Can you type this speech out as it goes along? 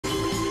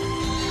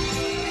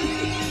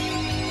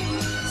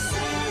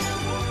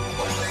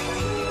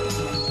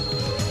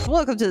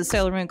Welcome to the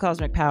Sailor Moon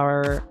Cosmic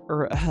Power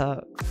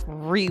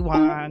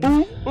Rewind.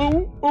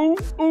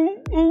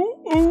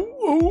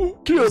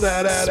 Kill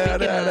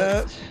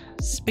that.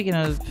 Speaking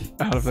of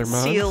out of their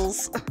mind.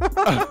 Seals.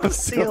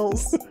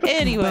 Seals.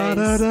 Anyways,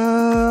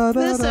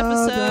 this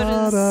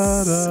episode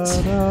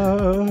is...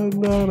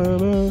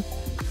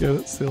 Yeah,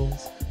 that's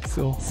seals.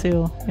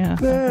 Seal, yeah.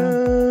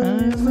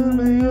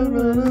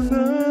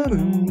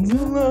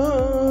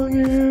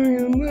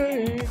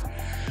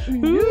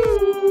 You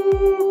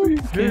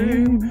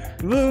became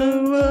the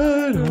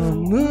light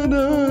on the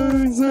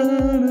dark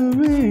side of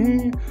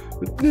me.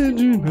 But did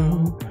you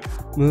know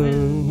the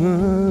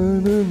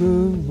light of the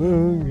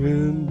world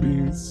can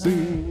be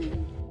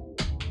seen?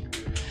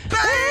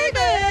 Baby,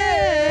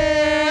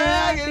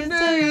 I can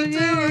take you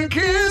to a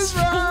kiss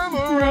from a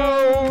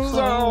rose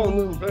on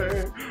the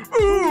bay.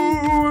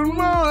 Ooh, and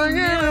more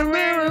than a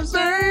mirror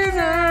saying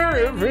how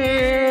it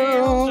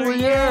feels,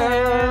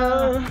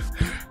 yeah.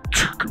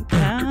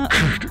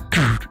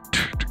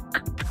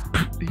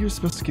 You're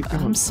supposed to keep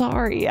going. I'm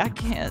sorry, I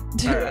can't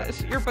do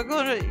it. You're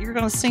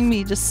gonna sing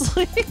me to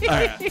sleep. All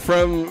right,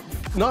 from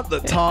not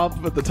the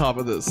top, but the top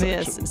of this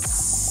section. Yes,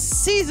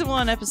 season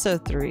 1,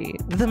 episode 3,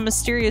 the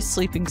mysterious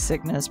sleeping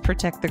sickness.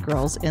 Protect the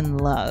girls in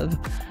love.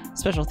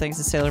 Special thanks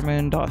to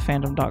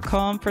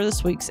SailorMoon.fandom.com for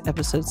this week's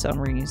episode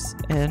summaries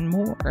and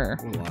more.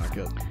 I like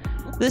it.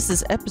 This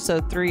is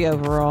episode 3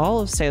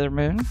 overall of Sailor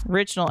Moon.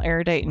 Original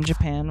air date in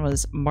Japan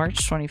was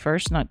March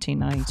 21st,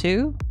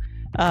 1992.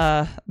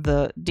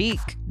 The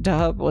DIC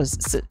Dub was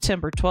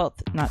September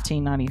 12th,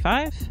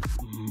 1995.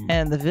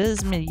 And the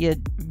Viz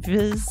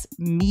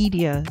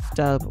Media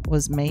Dub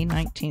was May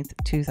 19th,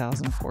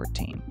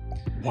 2014.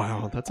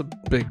 Wow, that's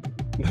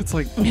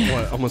like,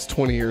 what, almost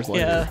 20 years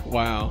later? Yeah.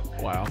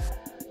 Wow.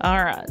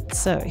 All right,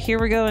 so here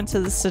we go into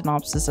the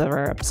synopsis of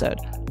our episode.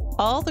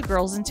 All the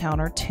girls in town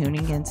are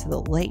tuning into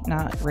the late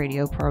night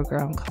radio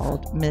program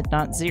called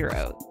Midnight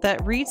Zero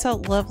that reads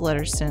out love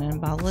letters sent in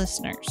by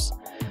listeners.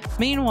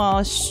 Meanwhile,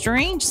 a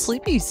strange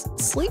sleeping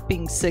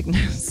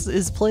sickness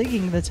is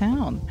plaguing the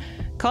town,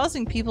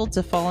 causing people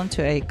to fall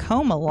into a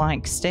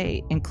coma-like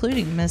state,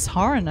 including Miss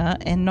Haruna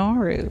and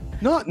Naru.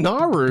 Not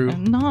Naru.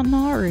 Not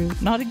Naru.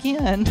 Not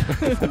again.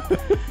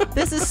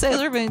 This is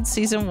Sailor Moon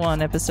Season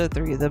 1, Episode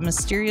 3, The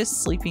Mysterious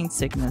Sleeping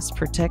Sickness.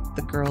 Protect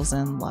the Girls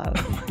in Love.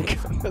 Oh my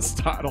goodness,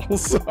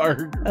 titles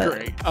are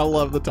great. I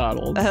love the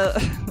titles.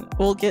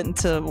 We'll get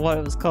into what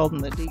it was called in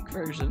the DIC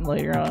version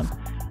later on.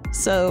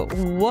 So,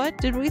 what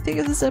did we think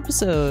of this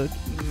episode,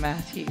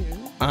 Matthew?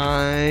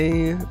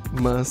 I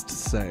must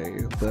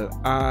say that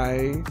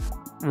I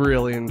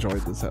really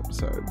enjoyed this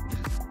episode.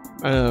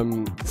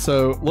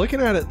 So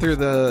looking at it through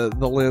the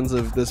lens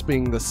of this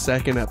being the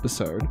second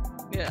episode,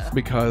 yeah,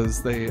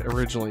 because they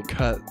originally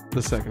cut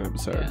the second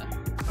episode,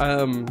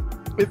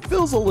 it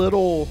feels a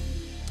little.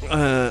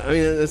 I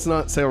mean, it's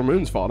not Sailor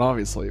Moon's fault,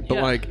 obviously, but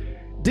like,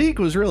 DIC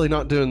was really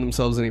not doing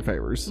themselves any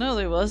favors. No,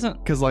 they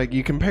wasn't. Because, like,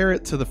 you compare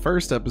it to the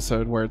first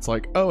episode where it's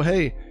like, oh,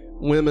 hey,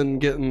 women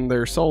getting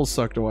their souls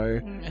sucked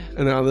away.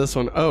 And now this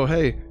one, oh,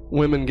 hey,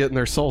 women getting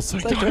their souls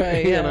sucked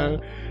away. Yeah.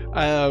 You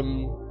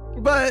know?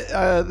 But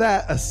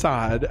that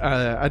aside,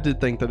 I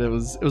did think that it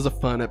was a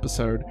fun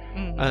episode.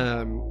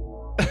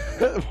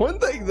 One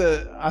thing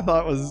that I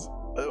thought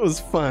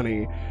was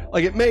funny,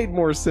 like, it made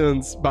more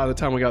sense by the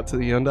time we got to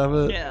the end of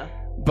it. Yeah.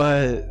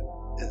 But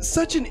it's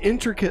such an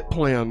intricate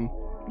plan.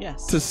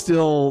 Yes. To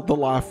steal the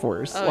life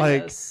force. Oh,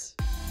 like, yes.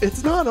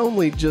 It's not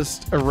only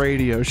just a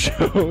radio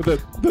show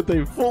that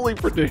they fully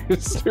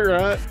produced,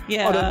 right?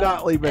 Yeah. On a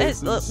nightly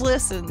basis.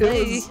 Listen,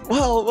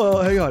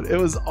 well, hang on. It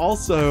was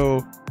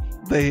also,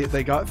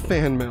 they got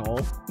fan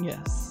mail.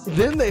 Yes.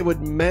 Then they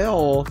would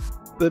mail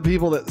the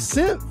people that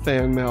sent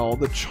fan mail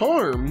the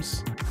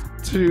charms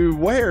to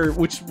wear,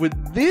 which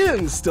would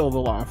then steal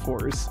the life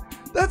force.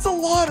 That's a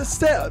lot of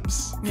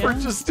steps for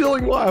just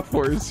stealing life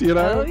force, you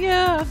know? Oh,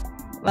 yeah.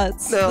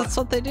 That's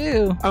what they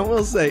do. I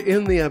will say,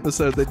 in the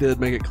episode, they did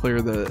make it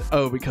clear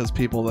that, because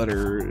people that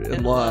are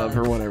in love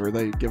or whatever,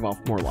 they give off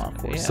more life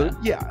force. So,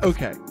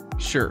 okay,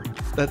 sure,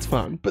 that's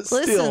fine. But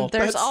listen, still,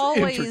 there's that's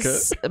always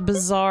intricate.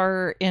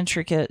 Bizarre,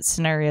 intricate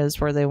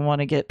scenarios where they want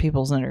to get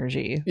people's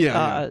energy.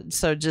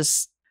 So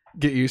just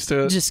get used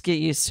to it. Just get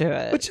used to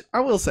it. Which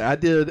I will say, I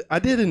did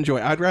enjoy.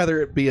 I'd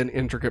rather it be an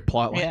intricate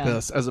plot like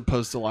this as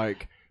opposed to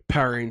like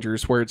Power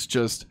Rangers, where it's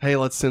just, hey,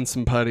 let's send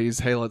some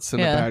putties. Hey, let's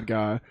send a bad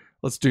guy.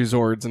 Let's do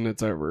Zords and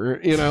it's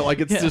over. You know, like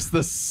it's just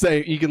the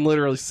same. You can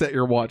literally set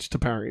your watch to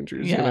Power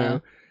Rangers, you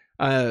know?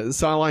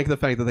 So I like the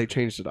fact that they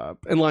changed it up.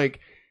 And like,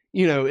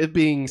 you know, it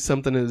being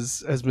something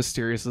as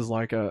mysterious as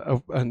like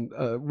a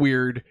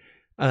weird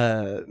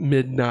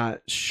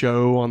midnight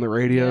show on the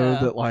radio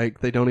that like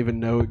they don't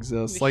even know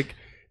exists. Like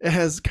it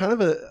has kind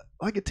of a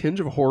tinge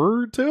of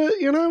horror to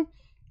it, you know?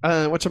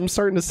 Which I'm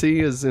starting to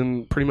see is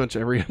in pretty much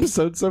every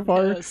episode so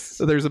far.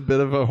 So there's a bit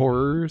of a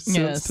horror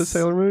sense to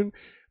Sailor Moon.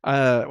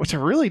 Which I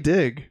really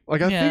dig.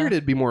 Like I figured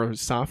it'd be more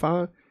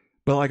sci-fi,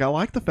 but like I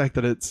like the fact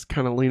that it's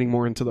kind of leaning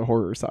more into the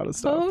horror side of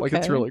stuff. Like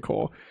it's really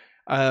cool.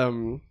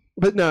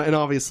 But no, and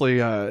obviously,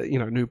 you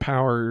know, new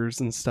powers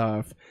and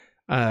stuff.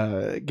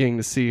 getting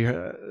to see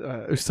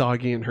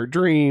Usagi in her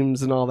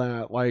dreams and all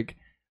that. Like,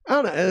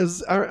 I don't know.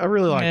 I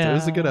really liked it. It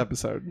was a good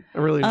episode. I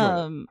really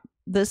enjoyed it.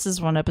 This is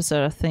one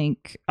episode I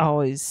think I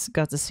always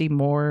got to see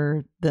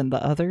more than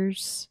the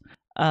others.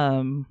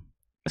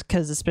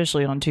 Because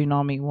especially on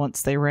Toonami,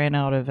 once they ran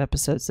out of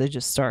episodes, they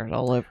just started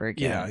all over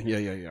again.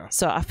 Yeah.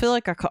 So I feel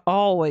like I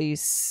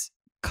always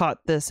caught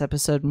this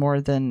episode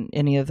more than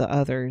any of the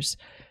others.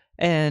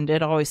 And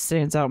it always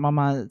stands out in my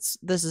mind.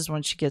 This is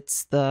when she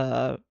gets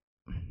the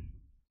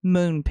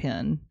moon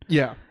pin.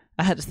 Yeah.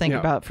 I had to think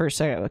about it for a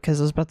second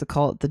because I was about to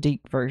call it the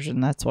DIC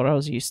version. That's what I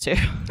was used to.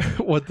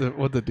 What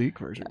the DIC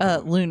version?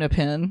 Luna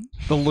pin.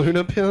 The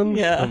Luna pin?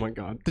 Yeah. Oh my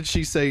god. Did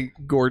she say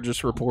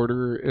gorgeous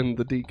reporter in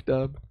the DIC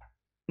dub?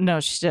 No,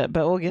 she did,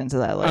 but we'll get into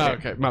that later. Oh,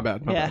 okay. My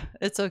bad.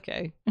 It's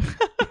okay.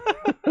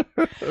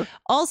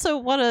 Also,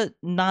 what a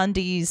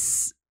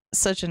 90s,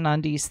 such a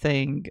 90s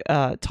thing,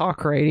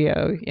 talk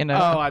radio, you know.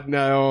 Oh, I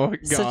know.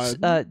 God.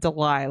 Such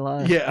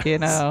Delilah, you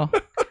know.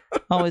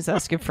 Always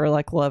asking for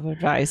like love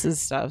advice and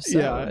stuff. So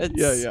yeah.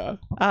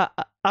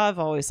 I've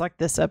always liked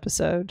this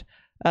episode.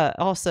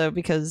 Also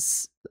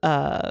because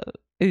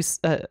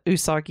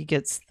Usagi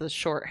gets the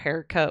short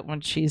haircut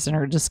when she's in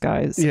her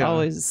disguise. I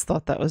always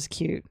thought that was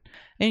cute.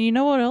 And you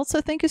know what else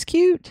I think is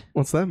cute?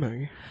 What's that,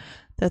 Maggie?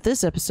 That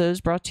this episode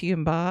is brought to you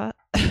by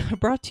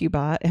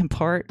in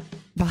part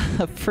by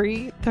a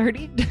free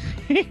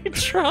 30-day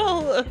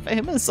trial of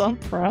Amazon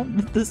Prime.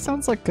 This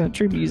sounds like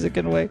country music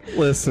in a way.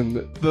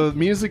 Listen, the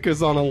music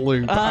is on a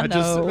loop. I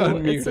just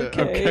unmute it.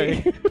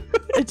 Okay.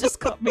 It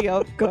just caught me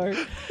off guard.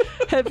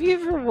 Have you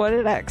ever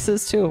wanted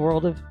access to a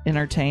world of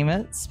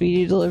entertainment,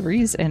 speedy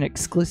deliveries, and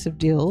exclusive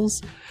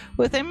deals?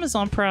 With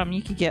Amazon Prime,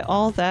 you can get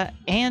all that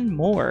and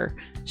more.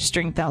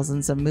 Stream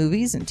thousands of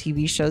movies and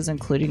TV shows,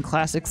 including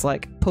classics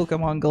like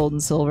Pokemon Gold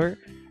and Silver,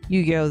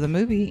 Yu-Gi-Oh! The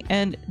Movie,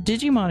 and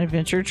Digimon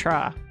Adventure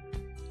Try.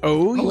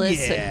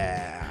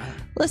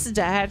 Listen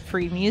to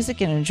ad-free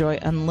music and enjoy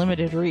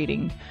unlimited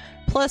reading.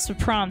 Plus, with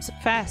Prime's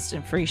fast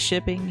and free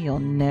shipping, you'll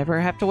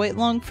never have to wait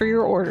long for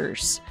your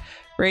orders.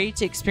 Ready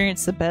to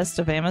experience the best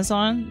of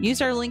Amazon?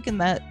 Use our link in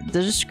the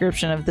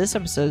description of this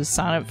episode to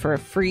sign up for a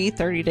free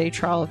 30-day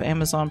trial of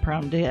Amazon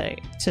Prime today.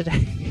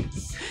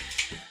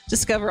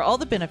 Discover all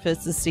the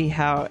benefits to see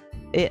how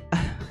it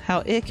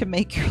can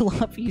make your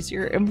life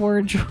easier and more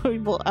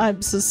enjoyable.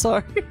 I'm so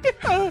sorry.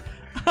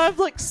 I'm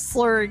like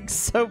slurring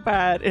so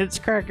bad. It's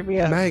cracking me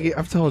up. Maggie,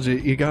 I've told you,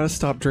 you gotta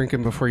stop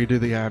drinking before you do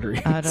the ad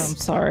reads. I'm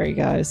sorry,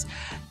 guys.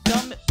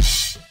 Don't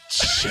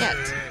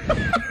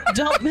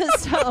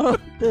miss out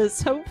on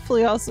this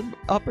hopefully awesome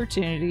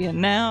opportunity.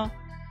 And now,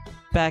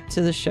 back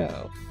to the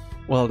show.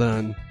 Well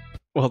done.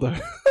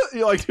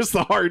 You like just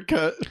the hard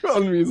cut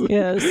on music.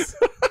 Yes.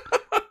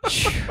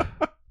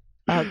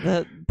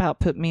 That about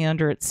put me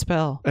under its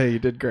spell. Hey, you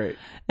did great.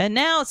 And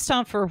now it's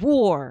time for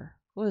war.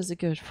 What is it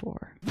good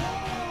for?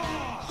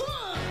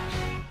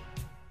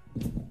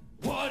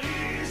 What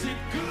is it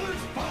good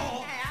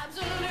for?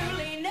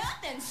 Absolutely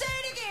nothing. Say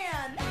it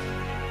again.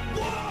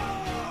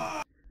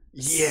 War!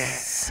 Yeah.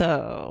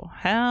 So,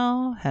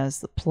 how has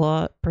the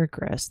plot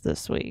progressed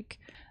this week?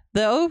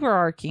 The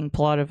overarching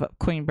plot of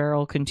Queen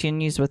Beryl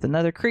continues with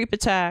another creep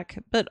attack,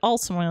 but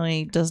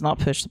ultimately does not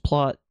push the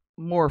plot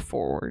more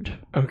forward.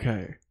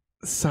 Okay.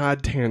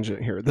 Side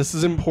tangent here. This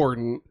is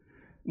important.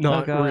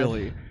 Not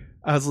really.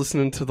 I was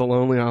listening to the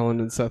Lonely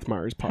Island and Seth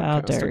Meyers podcast. How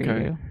dare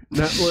you?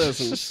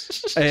 Listen.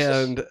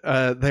 And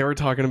they were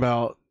talking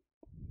about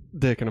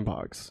Dick in a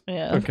Box.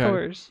 Yeah, of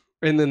course.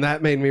 And then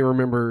that made me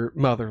remember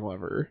Mother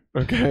Lover.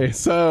 Okay.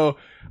 So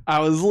I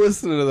was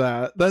listening to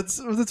that. That's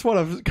what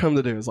I've come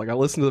to do. Is like I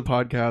listen to the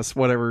podcast,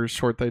 whatever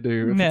short they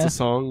do. If it's a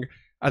song,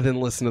 I then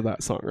listen to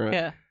that song, right?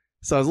 Yeah.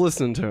 So I was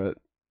listening to it.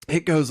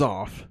 It goes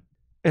off.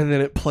 And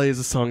then it plays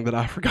a song that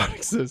I forgot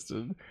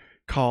existed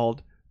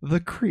called The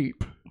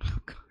Creep.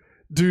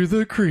 Do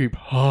the creep,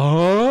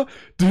 huh?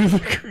 Do the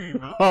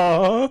creep,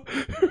 huh?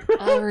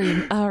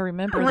 I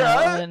remember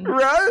that one.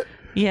 Right?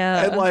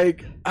 Yeah. And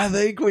like, I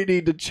think we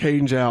need to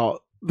change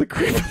out the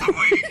creep of the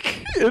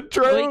week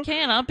intro. We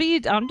can. I'm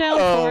down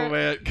for it. Oh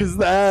man, because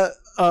that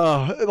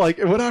like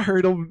when I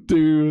heard him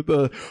do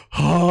the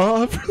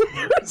huh for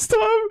the first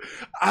time,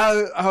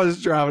 I was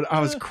driving,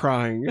 I was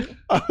crying.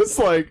 I was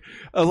like,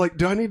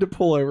 do I need to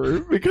pull over?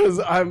 Because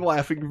I'm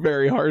laughing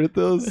very hard at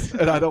this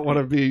and I don't want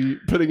to be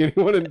putting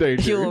anyone in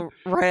danger. You'll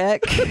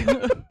wreck.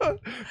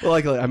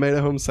 Luckily, I made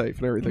it home safe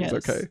and everything's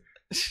okay.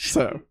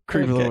 So,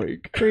 creep of the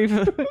week.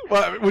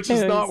 Well, which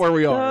is not where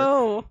we are.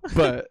 No.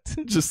 But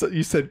just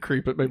you said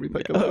creep, it made me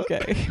think of that.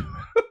 Okay.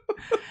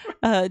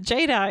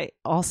 Jadeite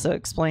also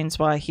explains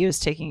why he was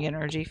taking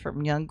energy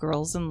from young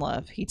girls in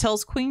love. He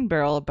tells Queen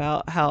Beryl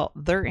about how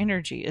their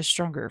energy is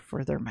stronger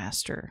for their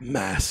master.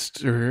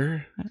 Masked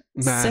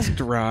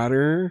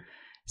Rider.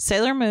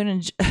 Sailor Moon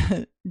and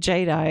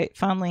Jadeite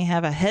finally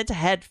have a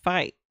head-to-head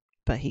fight,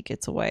 but he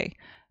gets away.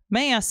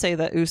 May I say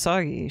that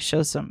Usagi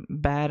shows some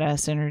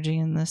badass energy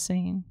in this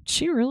scene?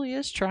 She really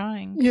is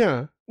trying.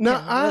 Yeah. No,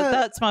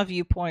 that's my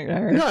viewpoint.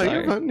 No,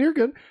 you're fine. You're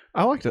good.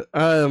 I liked it.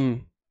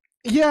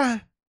 Yeah.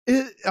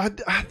 I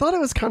thought it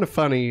was kind of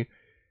funny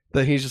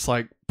that he's just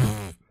like,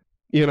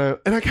 you know,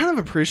 and I kind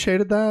of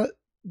appreciated that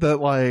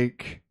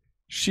like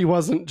she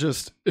wasn't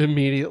just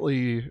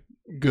immediately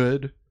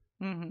good.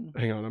 Mm-hmm.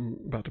 Hang on, I'm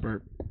about to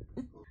burp.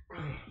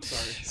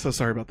 Sorry. So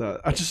sorry about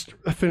that.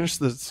 I finished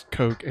this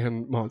Coke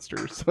and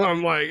Monster, so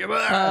I'm like,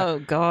 oh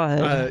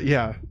god.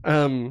 Yeah.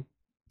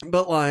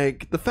 But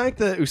like the fact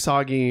that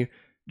Usagi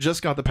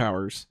just got the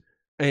powers,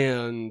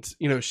 and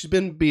you know she's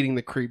been beating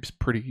the creeps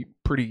pretty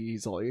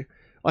easily.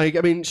 Like,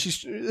 I mean,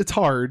 it's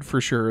hard for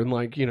sure, and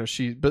like, you know,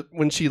 but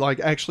when she like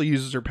actually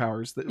uses her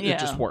powers, it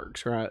just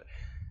works, right?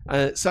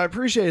 So I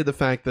appreciated the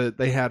fact that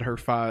they had her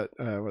fight,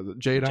 was it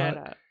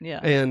J-Dot? Yeah,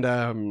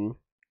 and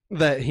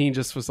that he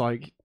just was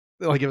like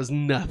it was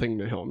nothing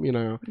to him, you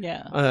know?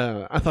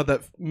 Yeah. I thought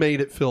that made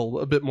it feel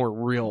a bit more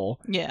real,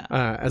 yeah,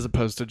 as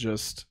opposed to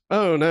just,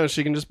 oh no,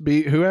 she can just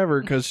beat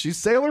whoever because she's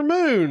Sailor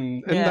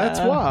Moon, and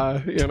that's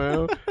why, you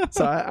know.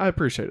 So I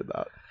appreciated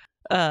that.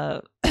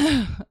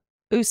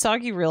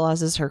 Usagi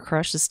realizes her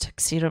crush is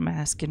Tuxedo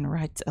Mask and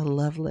writes a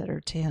love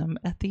letter to him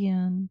at the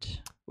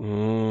end.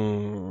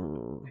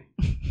 Who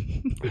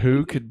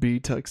could be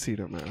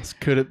Tuxedo Mask?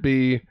 Could it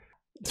be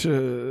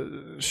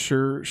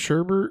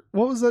Sherbert?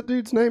 What was that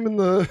dude's name in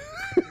the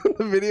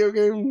the video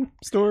game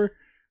store?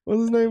 What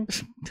was his name?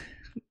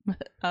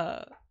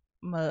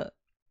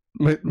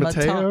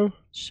 Mateo?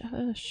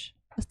 Shush.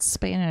 That's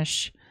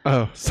Spanish.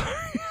 Oh, sorry.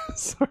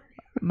 Sorry.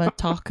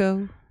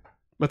 Matako.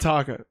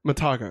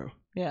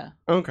 Yeah.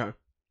 Okay.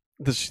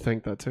 Does she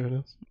think that's who it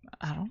is?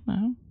 I don't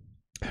know.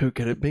 Who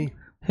could it be?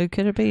 Who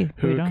could it be?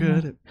 Who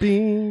could it be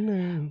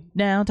now?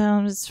 Now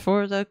time is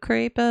for the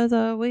creep of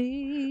the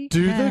week.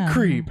 Do the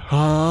creep,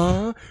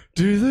 huh?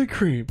 Do the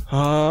creep,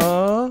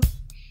 huh?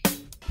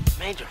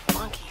 Major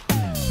Funky.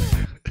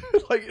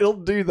 Like, it'll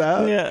do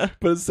that. Yeah.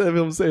 But instead of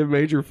him saying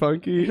Major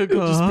Funky,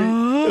 it'll just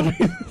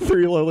be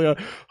three lonely,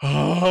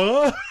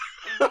 huh?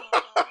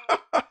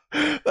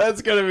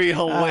 That's going to be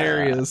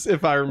hilarious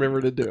if I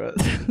remember to do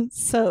it.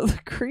 So the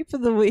creep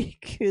of the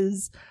week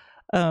is,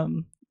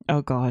 oh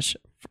gosh,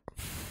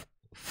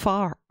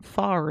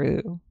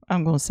 Faru.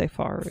 I'm going to say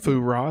Faru.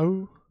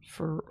 Furau?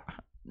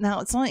 No,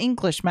 it's not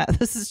English, Matt.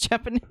 This is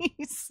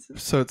Japanese.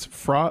 So it's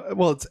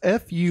it's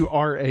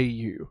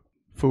F-U-R-A-U.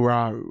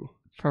 Furau.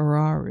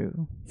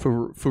 Furaru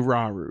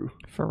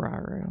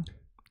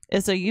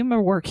is a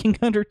Yuma working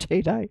under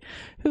Tadai,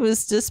 who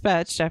was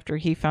dispatched after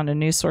he found a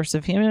new source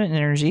of human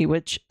energy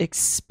which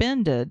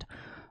expended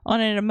on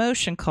an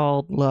emotion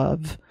called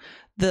love.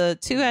 The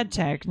two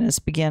antagonists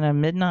began a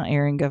midnight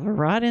airing of a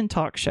ride-in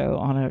talk show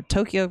on a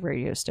Tokyo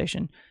radio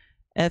station,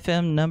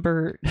 FM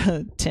number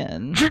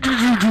 10.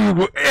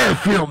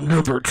 FM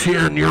number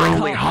 10, your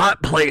only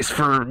hot place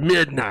for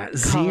midnight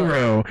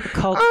zero.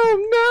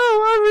 Oh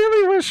no, I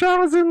really wish I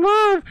was in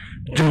love.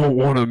 Don't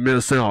want to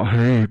miss out.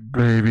 Hey,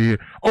 baby.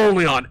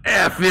 Only on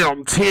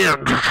FM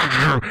 10,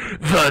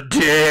 the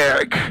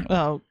dick.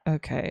 Oh,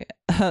 okay.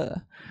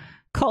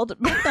 Called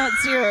Midnight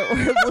Zero,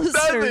 where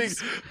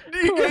listeners...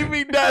 Nothing. You gave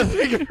me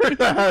nothing for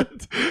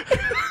that.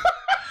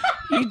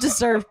 You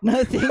deserve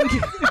nothing.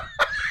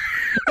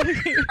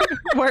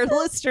 Where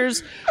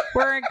listeners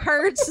were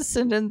encouraged to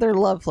send in their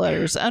love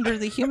letters under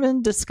the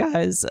human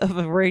disguise of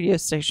a radio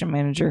station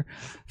manager.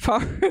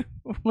 Faru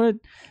would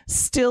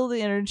steal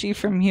the energy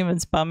from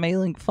humans by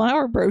mailing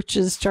flower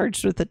brooches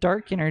charged with the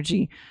dark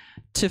energy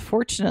to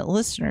fortunate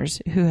listeners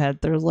who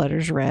had their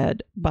letters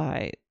read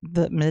by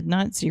the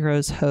Midnight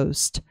Zero's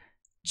host,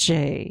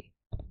 Jay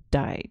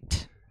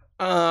Dite.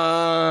 I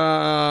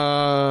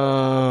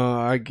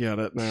get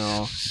it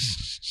now.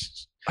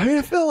 I mean,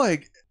 I feel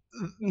like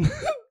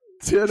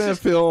 10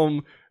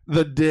 film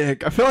the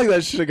dick. I feel like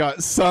that should have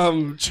got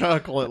some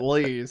chuckle at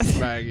least,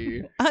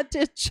 Maggie. I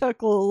did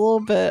chuckle a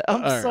little bit.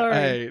 I'm sorry.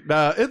 Hey,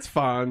 no, it's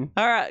fine.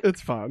 All right.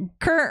 It's fine.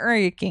 Current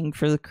ranking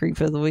for the creep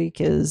of the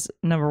week is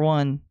number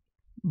 1,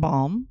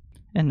 Bomb,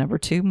 and number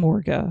 2,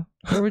 Morga.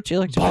 Where would you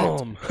like to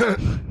Bomb?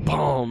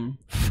 Bomb.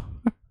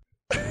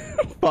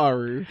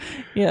 Faru.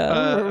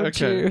 Yeah.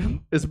 Okay.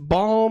 Is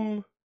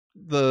Bomb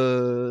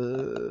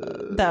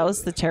the... That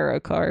was the tarot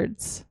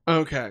cards.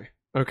 Okay.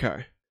 I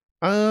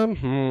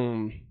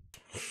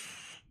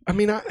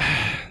mean, I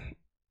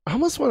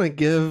almost want to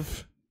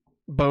give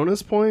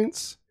bonus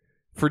points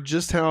for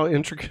just how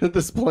intricate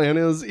this plan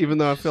is, even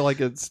though I feel like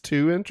it's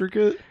too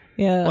intricate.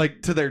 Yeah.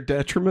 Like, to their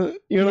detriment,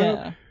 you know?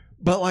 Yeah.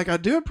 But, like, I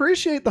do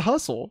appreciate the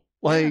hustle.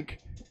 Like...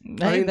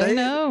 I mean, they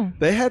know.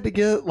 They had to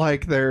get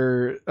like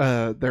their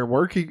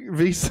working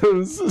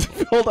visas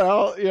filled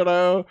out, you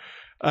know.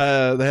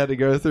 They had to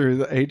go through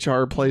the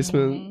HR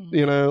placement,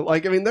 you know.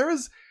 Like, I mean,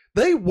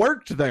 they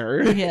worked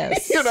there.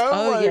 Yes. You know,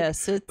 oh like,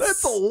 yes,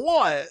 that's a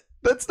lot.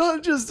 That's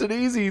not just an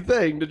easy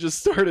thing to just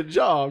start a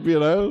job, you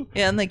know?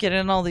 Yeah, and they get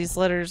in all these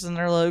letters and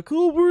they're like,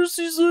 oh, where's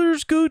these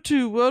letters go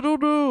to? I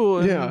don't know.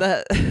 And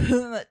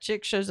that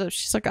chick shows up.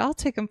 She's like, I'll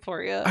take them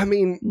for you. I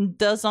mean...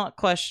 Does not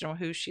question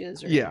who she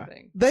is or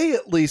anything. They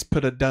at least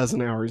put a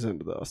dozen hours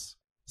into this.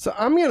 So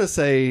I'm going to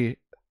say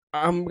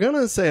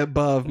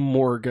above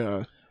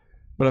Morga.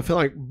 But I feel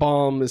like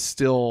Balm is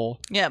still...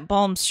 Yeah,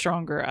 Balm's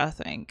stronger, I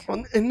think.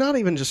 And not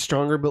even just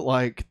stronger, but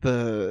like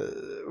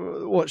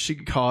what she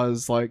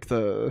caused, like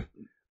the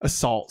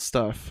assault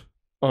stuff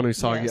on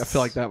Usagi. Yes. I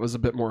feel like that was a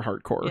bit more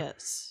hardcore.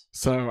 Yes.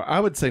 So I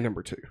would say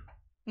number 2.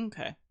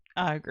 Okay,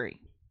 I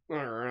agree.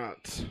 All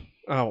right.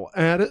 I will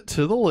add it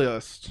to the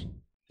list.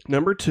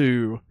 Number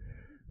 2,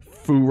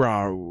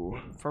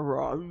 Furau.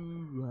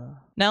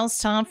 Now it's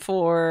time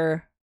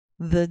for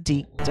the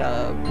DIC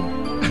Dub.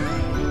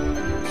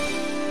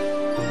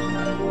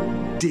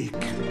 Dick.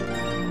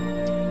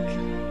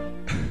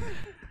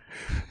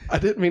 I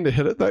didn't mean to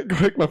hit it that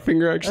quick. My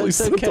finger actually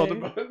slipped on the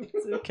button.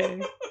 It's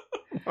okay.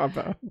 My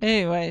bad.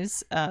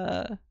 Anyways,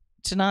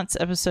 tonight's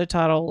episode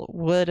title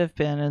would have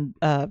been,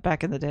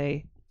 back in the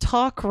day,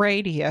 Talk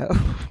Radio.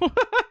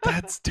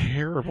 That's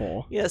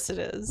terrible. Yes, it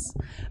is.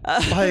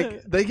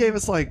 Like, they gave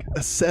us like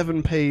a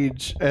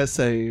 7-page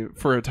essay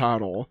for a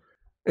title.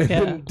 And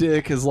then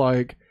Dick is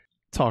like,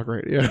 Talk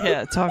Radio.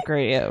 Yeah, Talk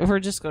Radio.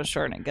 We're just going to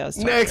shorten it, guys.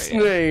 Next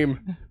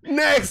name.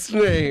 Next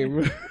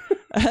name.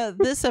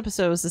 This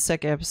episode was the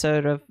second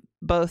episode of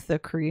both the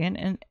Korean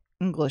and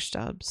English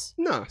dubs.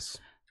 Nice.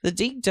 The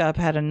DIC Dub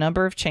had a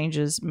number of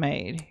changes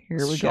made.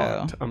 Here we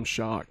go. I'm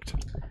shocked.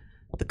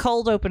 The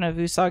cold open of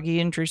Usagi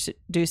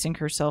introducing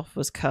herself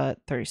was cut,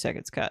 30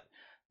 seconds cut.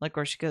 Like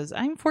where she goes,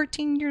 I'm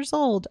 14 years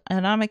old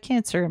and I'm a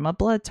Cancer. My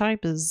blood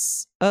type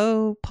is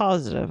O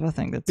positive. I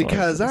think that's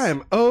because I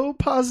am O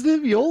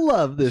positive. You'll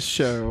love this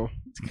show.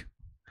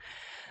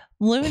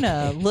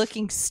 Luna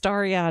looking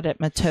starry-eyed at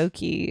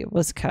Motoki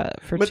was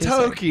cut for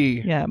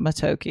Motoki. Yeah,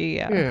 Motoki.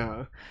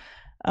 Yeah.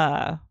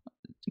 Yeah.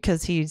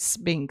 Because he's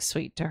being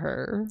sweet to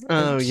her.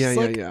 Oh, yeah,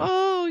 like, yeah.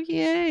 Oh,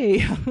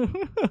 yay.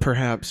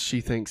 Perhaps she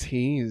thinks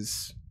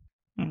he's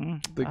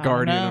the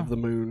guardian of the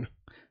moon.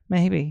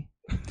 Maybe.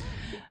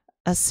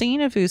 A scene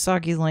of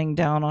Usagi laying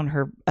down on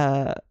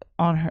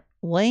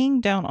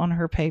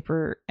her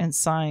paper and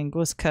sighing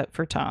was cut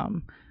for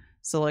time.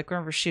 So, like,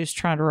 whenever she was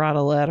trying to write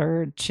a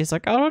letter, she's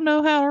like, I don't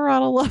know how to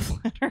write a love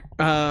letter.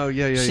 Oh,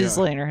 yeah. She's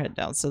laying her head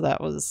down, so that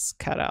was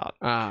cut out.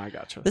 Ah, I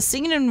gotcha. The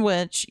scene in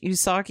which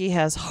Usagi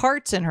has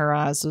hearts in her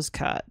eyes was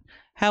cut.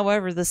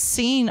 However, the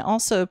scene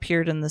also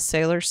appeared in the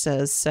Sailor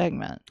Says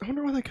segment. I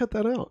wonder why they cut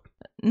that out.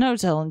 No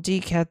telling.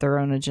 DIC had their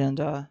own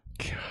agenda.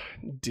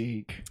 God,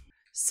 DIC.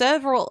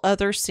 Several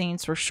other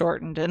scenes were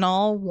shortened, and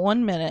all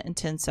 1 minute and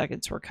 10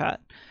 seconds were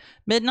cut.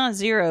 Midnight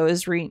Zero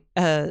is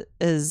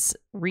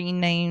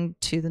renamed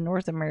to the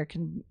North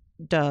American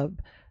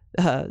dub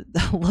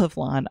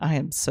Loveline. I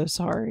am so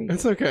sorry.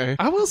 It's okay.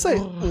 I will say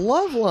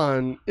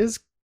Loveline is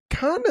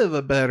kind of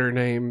a better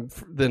name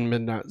than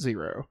Midnight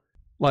Zero.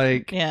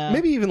 Like,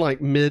 maybe even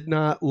like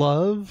Midnight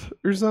Love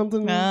or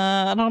something.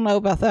 I don't know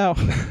about that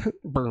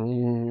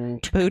one.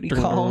 Booty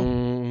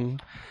call.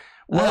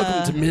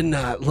 Welcome to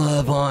Midnight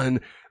Love on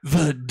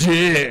the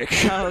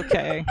DIC.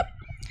 Okay.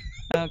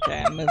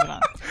 Okay, moving on.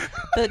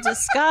 The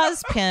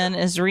disguise pin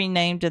is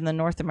renamed in the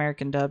North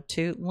American dub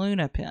to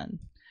Luna Pin.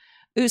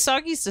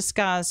 Usagi's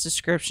disguise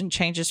description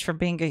changes from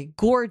being a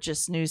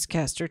gorgeous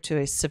newscaster to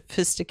a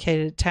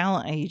sophisticated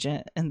talent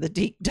agent in the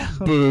DIC Dub.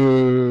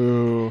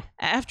 Boo.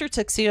 After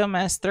Tuxedo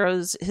Mask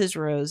throws his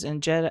rose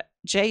and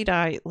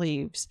Jedi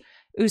leaves,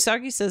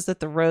 Usagi says that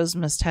the rose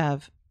must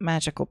have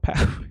magical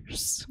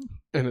powers.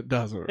 And it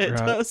doesn't, It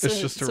right? doesn't. It's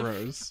just a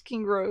rose.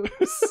 Fucking rose.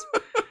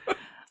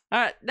 All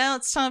right, now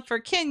it's time for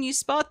Can You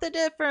Spot the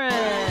Difference?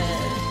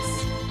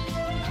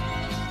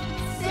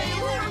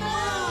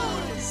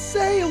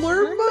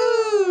 Sailor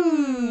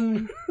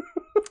Moon!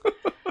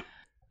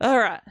 All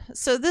right,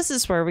 so this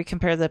is where we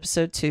compare the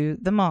episode to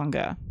the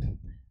manga.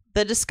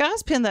 The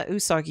disguise pin that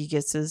Usagi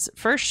gets is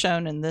first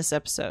shown in this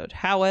episode.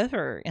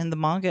 However, in the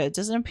manga, it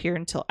doesn't appear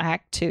until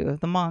Act 2 of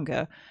the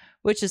manga,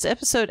 which is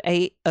episode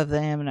 8 of the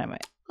anime.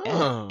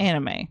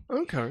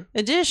 Okay.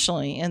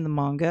 Additionally, in the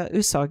manga,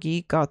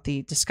 Usagi got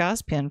the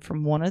disguise pin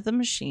from one of the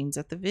machines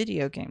at the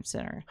video game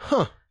center.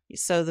 Huh.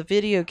 So the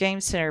video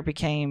game center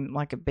became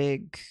like a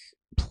big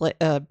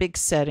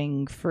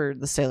setting for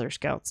the Sailor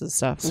Scouts and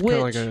stuff. It's kind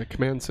of like a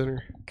command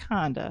center.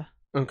 Kinda.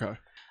 Okay.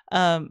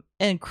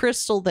 In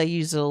Crystal, they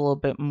use it a little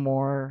bit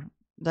more.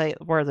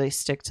 Where they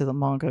stick to the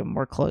manga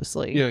more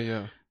closely.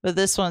 Yeah. But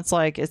this one's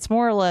like, it's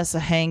more or less a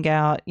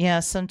hangout.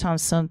 Yeah,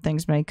 sometimes some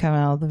things may come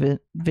out of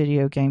the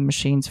video game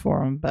machines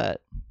for them,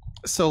 but...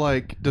 So,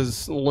 like,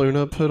 does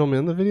Luna put them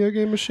in the video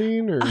game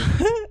machine, or...?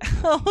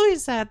 I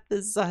always had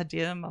this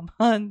idea in my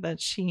mind that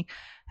she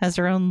has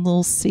her own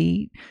little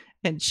seat,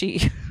 and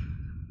she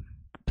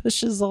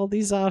pushes all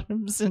these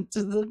items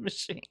into the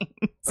machines.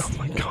 Oh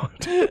my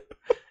god.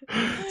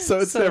 So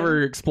it's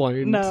never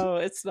explained? No,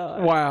 it's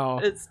not. Wow.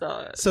 It's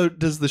not. So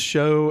does the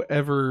show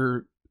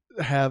ever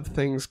have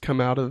things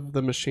come out of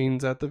the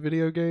machines at the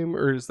video game,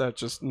 or is that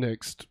just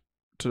nixed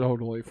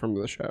totally from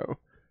the show?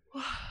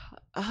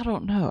 I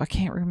don't know. I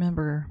can't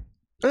remember.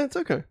 That's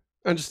okay.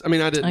 I didn't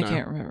know. I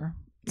can't remember.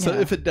 So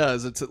if it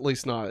does, it's at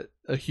least not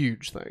a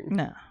huge thing.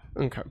 No.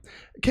 Okay.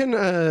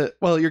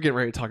 Well, you're getting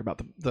ready to talk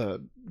about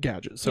the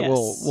gadgets, so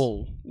yes.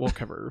 we'll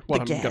cover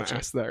what I'm going to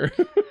ask there.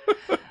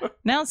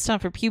 Now it's time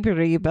for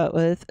puberty, but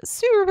with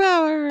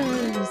superpowers.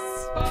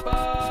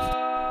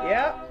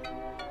 Yeah.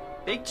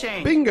 Big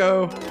change.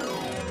 Bingo.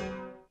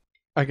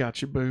 I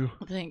got you, Boo.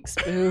 Thanks,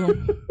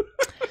 Boo.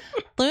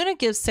 Luna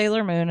gives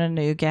Sailor Moon a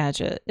new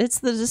gadget. It's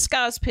the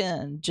disguise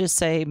pin. Just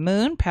say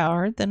moon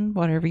powered, then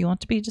whatever you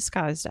want to be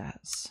disguised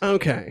as.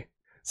 Okay.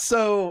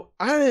 So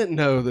I didn't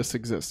know this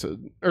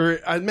existed. Or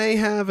I may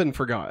have and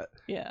forgot.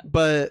 Yeah.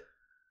 But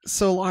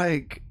so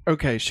like,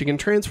 okay, she can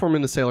transform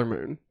into Sailor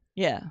Moon.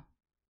 Yeah.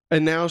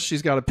 And now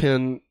she's got a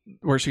pin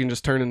where she can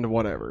just turn into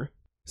whatever.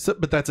 So,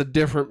 but that's a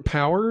different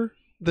power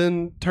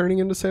than turning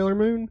into Sailor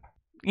Moon?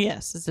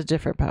 Yes, it's a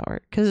different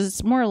power. Because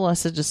it's more or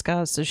less a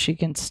disguise so she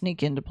can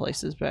sneak into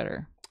places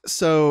better.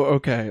 So,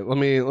 okay, let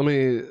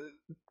me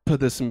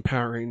put this in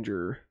Power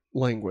Ranger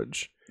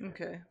language.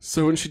 Okay.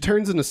 So when she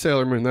turns into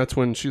Sailor Moon, that's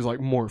when she's like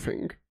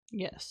morphing.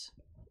 Yes.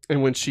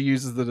 And when she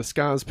uses the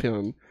disguise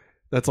pin,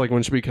 that's like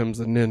when she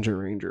becomes a Ninja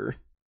Ranger.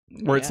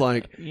 Where it's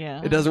like,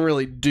 it doesn't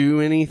really do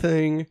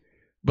anything,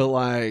 but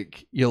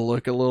like you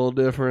look a little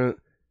different,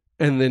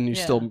 and then you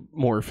still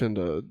morph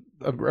into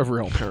a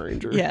real Power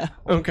Ranger. Yeah.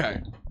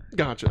 Okay.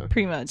 Gotcha.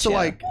 Pretty much. So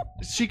like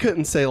she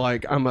couldn't say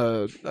like I'm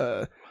a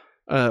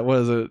what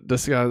is it,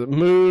 disguise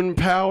moon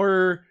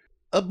power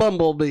a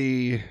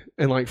bumblebee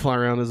and like fly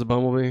around as a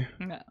bumblebee.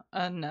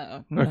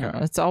 No. Okay.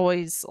 It's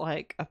always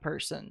like a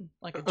person,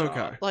 like a job,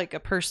 Okay. like a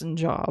person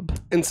job.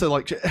 And so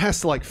like it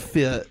has to like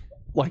fit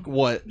like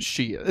what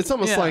she is. It's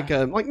almost like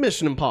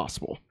Mission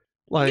Impossible.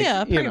 Like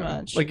pretty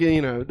much. Like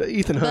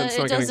Ethan Hunt's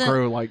not going to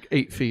grow like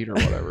 8 feet or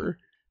whatever.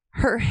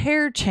 Her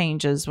hair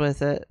changes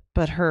with it,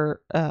 but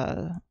her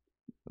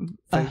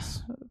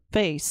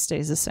face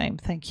stays the same.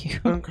 Thank you.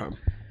 Okay.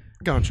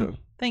 Gotcha.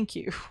 Thank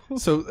you.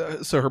 So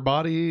her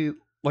body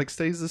like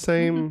stays the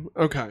same.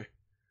 Mm-hmm. Okay.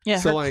 Yeah,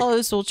 so, her like,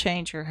 clothes will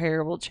change, her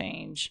hair will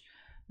change,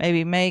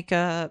 maybe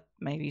makeup,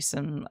 maybe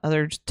some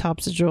other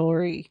types of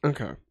jewelry.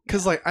 Okay.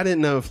 Because like I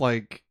didn't know if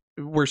like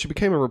where she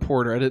became a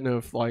reporter, I didn't know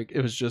if like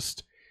it was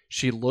just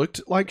she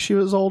looked like she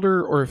was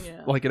older, or if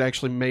like it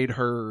actually made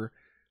her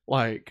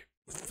like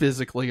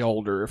physically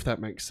older, if that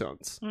makes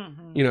sense.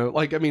 Mm-hmm. You know,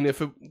 like I mean, if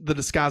the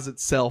disguise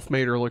itself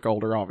made her look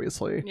older,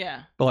 obviously.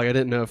 Yeah. But like I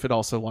didn't know if it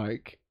also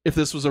like if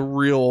this was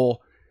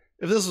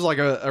like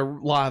a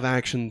live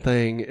action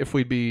thing, if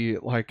we'd be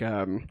like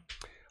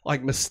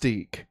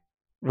Mystique,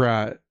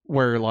 right?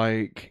 Where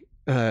like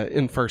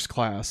in First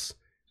Class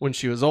when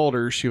she was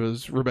older, she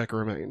was Rebecca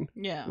Romaine.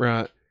 Yeah.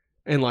 Right.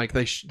 And like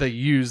they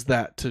use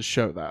that to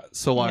show that.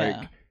 So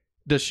like,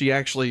 does she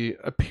actually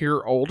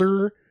appear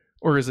older?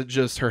 Or is it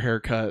just her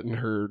haircut and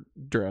her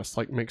dress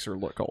like makes her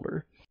look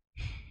older?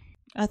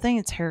 I think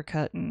it's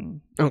haircut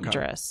and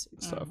dress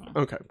stuff. Mm-hmm.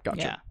 Okay,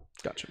 gotcha. Yeah.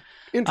 Gotcha.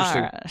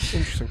 Interesting.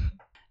 Interesting.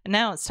 And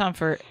now it's time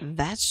for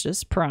That's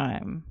Just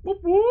Prime.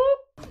 Whoop, whoop.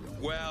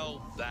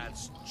 Well,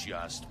 that's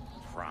just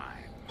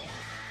prime.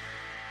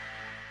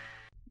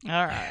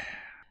 All right.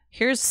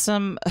 Here's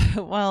some.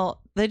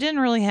 Well, they didn't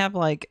really have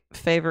like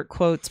favorite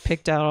quotes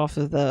picked out off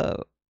of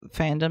the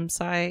fandom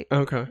site.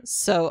 Okay.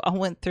 So I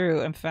went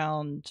through and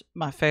found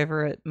my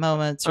favorite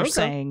moments or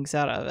sayings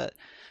out of it.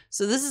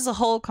 So this is a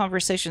whole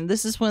conversation.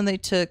 This is when they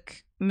took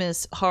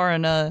Miss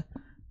Haruna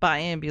by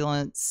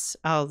ambulance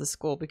out of the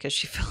school because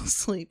she fell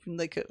asleep and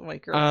they couldn't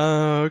wake her up.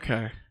 Oh,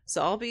 okay.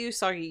 So I'll be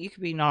Usagi. You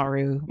could be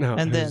Naru. No,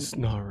 and then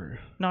Naru?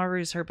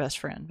 Naru's her best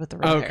friend with the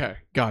red hair. Okay,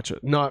 gotcha.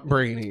 Not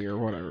Brainy or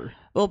whatever.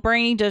 Well,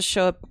 Brainy does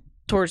show up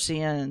towards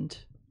the end.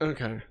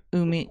 Okay.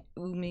 You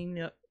want me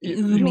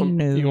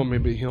to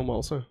be him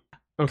also?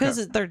 Okay.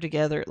 Because they're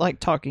together, like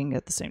talking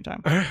at the same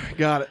time.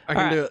 Got it. I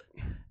can do it.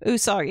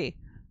 Usagi.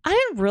 I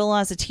didn't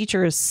realize a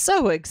teacher is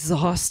so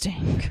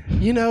exhausting.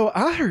 You know,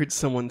 I heard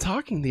someone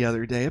talking the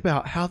other day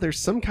about how there's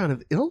some kind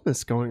of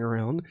illness going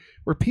around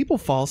where people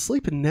fall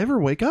asleep and never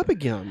wake up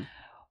again.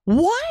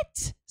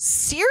 What?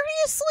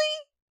 Seriously?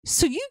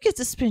 So you get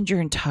to spend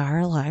your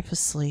entire life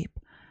asleep?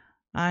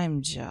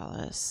 I'm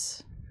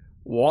jealous.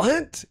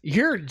 What?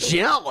 You're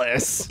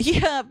jealous?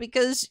 Yeah,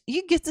 because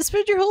you get to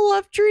spend your whole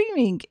life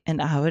dreaming.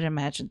 And I would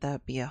imagine that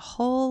would be a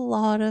whole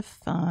lot of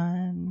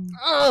fun.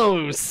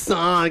 Oh,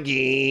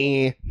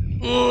 Soggy.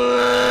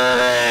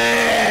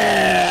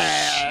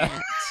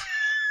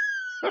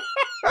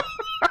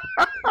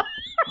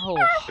 Oh,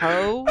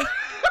 ho.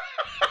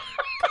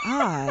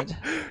 God.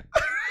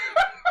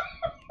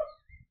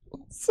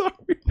 Sorry.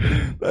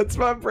 That's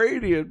my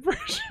Brady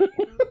impression.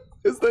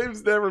 His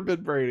name's never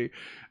been Brady.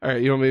 All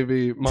right, you want me to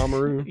be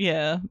Mamoru?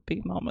 Yeah,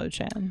 be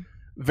Momo-chan.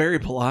 Very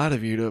polite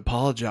of you to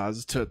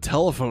apologize to a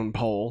telephone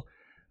pole.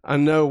 I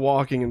know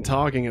walking and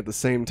talking at the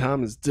same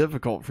time is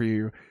difficult for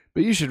you,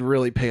 but you should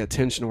really pay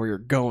attention to where you're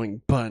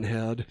going,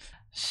 butthead.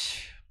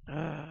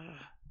 Butthead.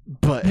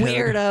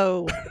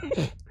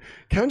 Weirdo.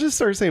 Can I just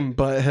start saying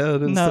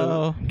butthead instead?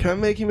 No. Can I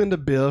make him into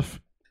Biff?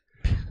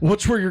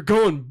 Watch where you're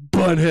going,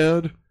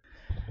 butthead.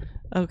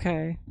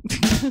 Okay.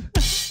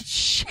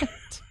 Shit.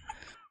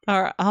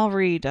 All right, I'll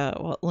read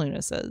what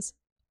Luna says.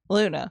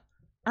 Luna,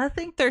 I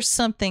think there's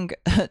something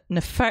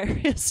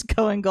nefarious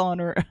going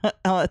on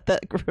at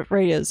that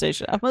radio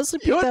station. I must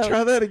have. You want to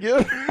try that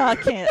again? I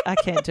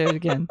can't do it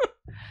again.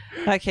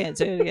 I can't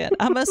do it again.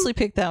 I mostly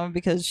picked that one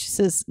because she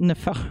says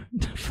nefarious.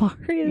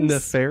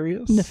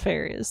 Nefarious?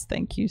 Nefarious.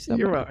 Thank you so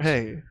much. Right.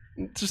 Hey,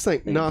 just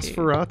think Thank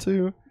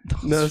Nosferatu.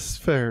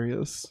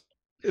 Nefarious.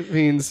 It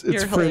means it's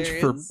You're French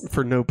hilarious.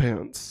 for no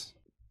pants.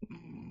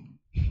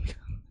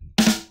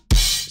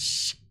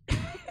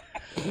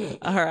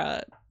 All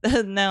right.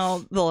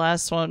 Now the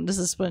last one. This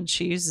is when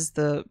she uses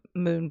the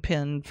moon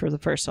pin for the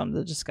first time,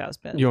 the disguise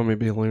pin. You want me to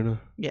be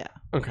Luna? Yeah.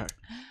 Okay.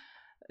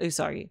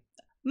 Usagi.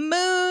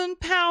 Moon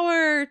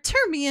power!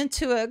 Turn me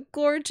into a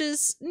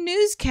gorgeous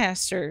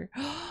newscaster.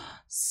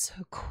 So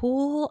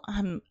cool.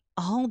 I'm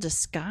all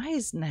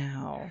disguised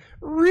now.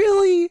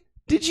 Really?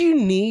 Did you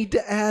need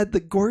to add the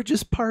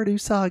gorgeous part,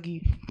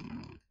 Usagi?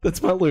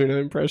 That's my Luna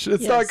impression.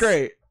 It's not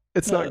great.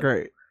 It's not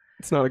great.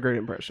 It's not a great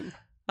impression.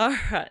 All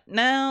right.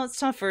 Now it's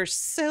time for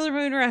Sailor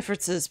Moon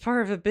references.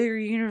 Part of a bigger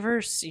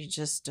universe. You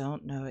just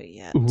don't know it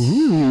yet.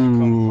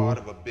 Become part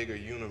of a bigger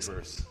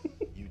universe.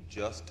 You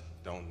just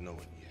don't know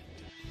it yet.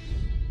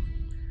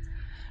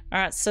 All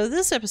right, so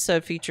this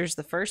episode features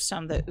the first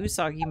time that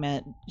Usagi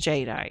met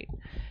Jadeite.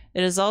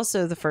 It is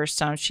also the first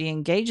time she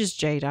engages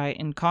Jadeite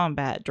in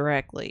combat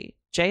directly.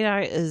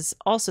 Jadeite is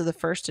also the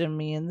first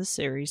enemy in the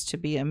series to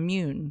be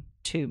immune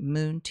to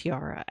Moon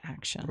Tiara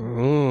action.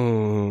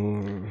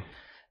 Oh.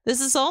 This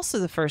is also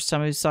the first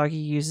time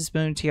Usagi uses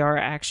Moon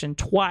Tiara action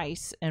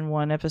twice in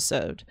one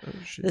episode. Oh,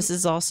 shit. This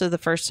is also the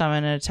first time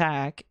an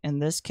attack, in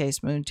this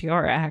case Moon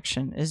Tiara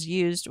action, is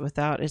used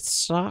without its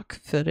stock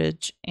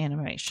footage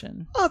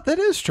animation. Oh, that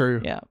is true.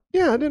 Yeah.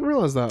 Yeah, I didn't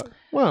realize that.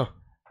 Wow.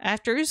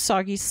 After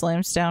Usagi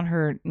slams down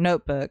her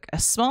notebook, a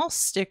small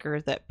sticker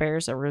that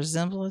bears a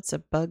resemblance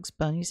of Bugs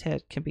Bunny's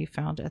head can be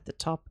found at the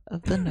top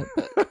of the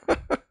notebook.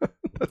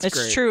 That's It's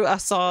great. true. I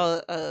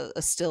saw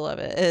a still of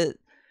it.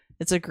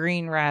 It's a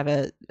green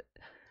rabbit,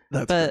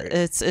 That's but great.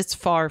 it's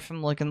far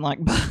from looking like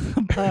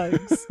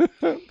bugs.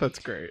 That's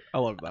great. I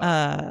love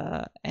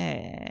that.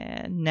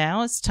 And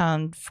now it's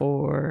time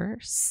for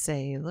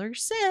Sailor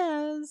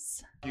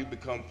Says. You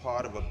become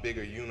part of a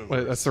bigger universe.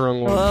 Wait, that's the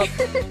wrong one. Well,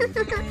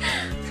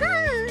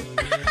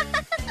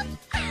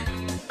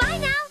 Bye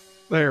now.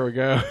 There we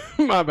go.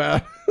 My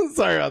bad.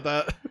 Sorry about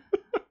that.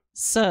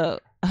 so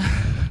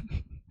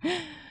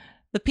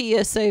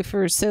the PSA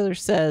for Sailor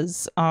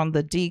Says on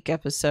the DIC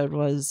episode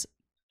was,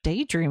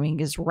 daydreaming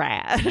is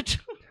rad.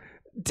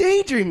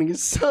 Daydreaming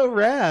is so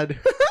rad.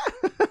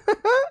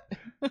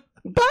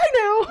 Bye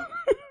now.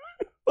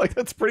 Like,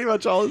 that's pretty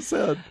much all it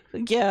said.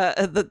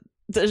 Yeah, that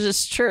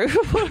is true.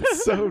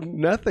 So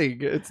nothing.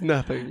 It's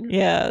nothing.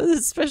 Yeah,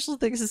 the special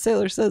things that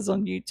Sailor Says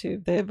on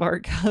YouTube. They have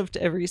archived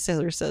every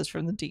Sailor Says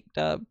from the DIC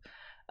Dub.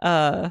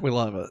 We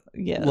love it.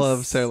 Yes.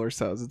 Love Sailor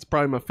Says. It's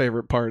probably my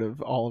favorite part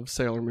of all of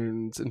Sailor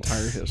Moon's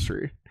entire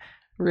history.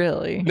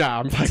 Really? Nah,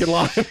 I'm fucking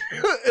lying.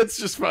 It's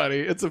just funny.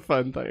 It's a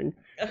fun thing.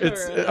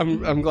 It's.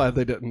 Really? I'm glad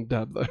they didn't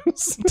dub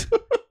those.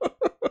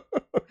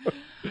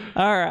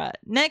 All right.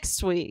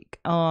 Next week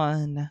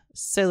on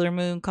Sailor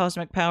Moon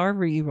Cosmic Power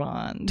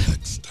Rewind.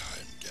 Next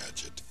time,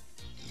 Gadget.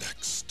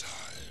 Next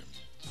time.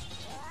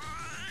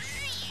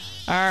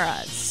 All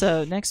right.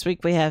 So next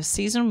week we have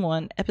season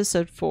 1,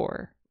 episode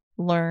 4.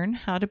 Learn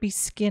how to be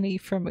skinny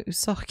from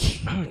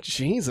Usagi. Oh,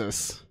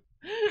 Jesus.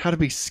 How to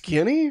be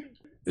skinny?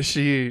 Is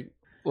she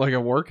like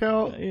a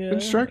workout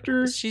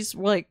instructor? She's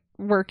like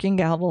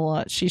working out a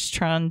lot. She's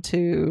trying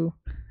to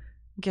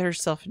get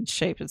herself in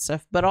shape and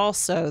stuff. But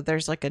also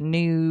there's like a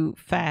new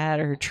fad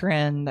or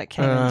trend that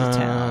came into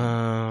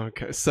town.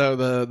 Okay. So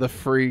the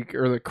freak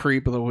or the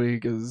creep of the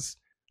week is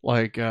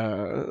like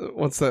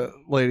what's that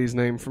lady's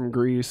name from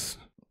Greece?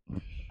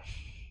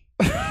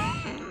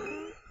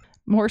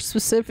 More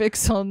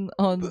specifics on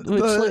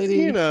which lady?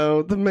 You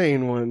know, the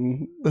main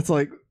one. That's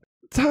like,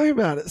 tell me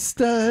about it,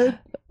 stud.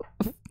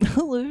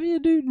 Olivia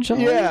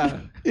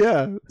Newton-John.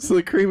 Yeah. So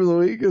the creep of the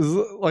week is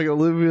like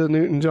Olivia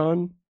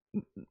Newton-John.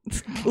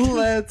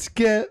 Let's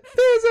get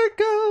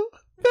physical.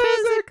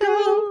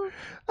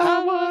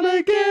 I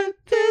wanna get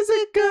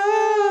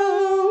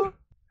physical.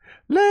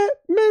 Let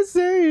me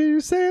see you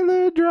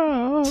sailor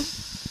drop.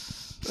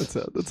 That's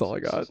it. That's all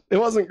I got. It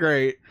wasn't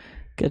great.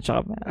 Good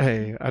job, Matt.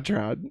 Hey, I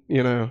tried.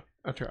 You know,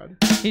 I tried.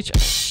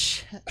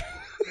 Shit.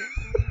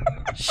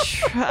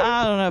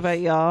 I don't know about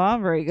y'all.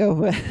 I'm ready to go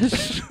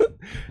with.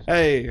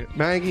 Hey,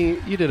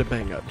 Maggie, you did a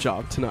bang-up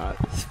job tonight.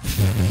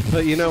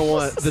 But you know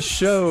what? The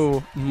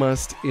show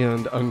must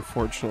end,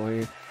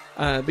 unfortunately,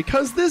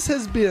 because this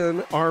has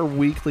been our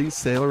weekly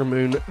Sailor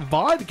Moon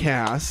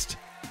vodcast,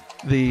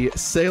 the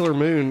Sailor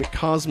Moon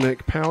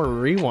Cosmic Power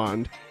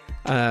Rewind.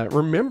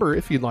 Remember,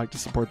 if you'd like to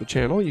support the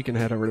channel, you can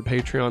head over to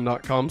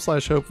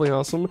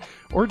patreon.com/hopefullyawesome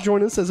or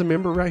join us as a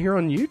member right here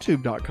on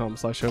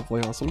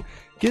youtube.com/hopefullyawesome.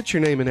 Get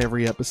your name in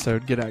every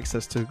episode, get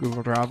access to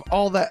Google Drive,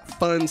 all that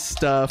fun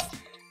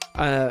stuff.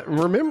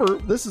 Remember,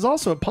 this is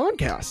also a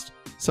podcast.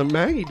 So,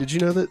 Maggie, did you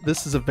know that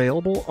this is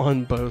available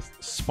on both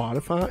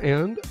Spotify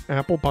and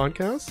Apple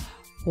Podcasts?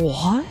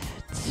 What?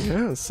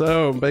 Yeah,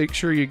 so make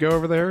sure you go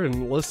over there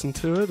and listen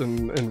to it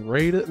and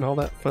rate it and all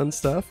that fun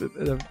stuff. It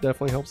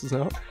definitely helps us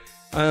out.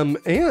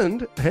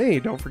 And hey,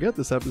 don't forget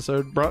this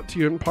episode brought to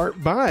you in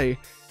part by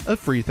a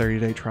free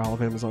 30-day trial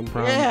of Amazon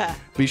Prime. Yeah.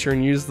 Be sure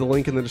and use the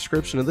link in the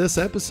description of this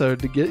episode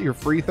to get your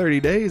free 30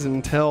 days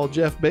and tell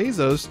Jeff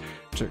Bezos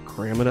to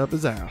cram it up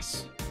his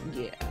ass.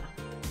 Yeah.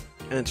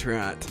 That's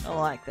right. I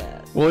like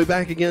that. We'll be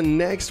back again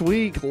next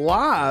week,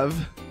 live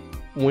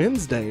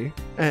Wednesday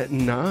at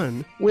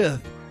 9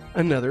 with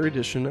another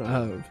edition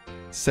of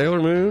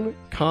Sailor Moon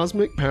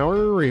Cosmic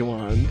Power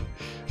Rewind.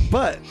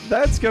 But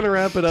that's going to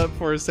wrap it up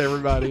for us,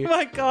 everybody. Oh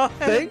my God.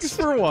 Thanks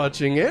for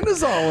watching, and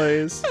as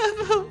always, have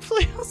a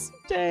hopefully awesome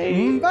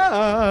day.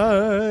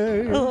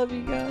 bye.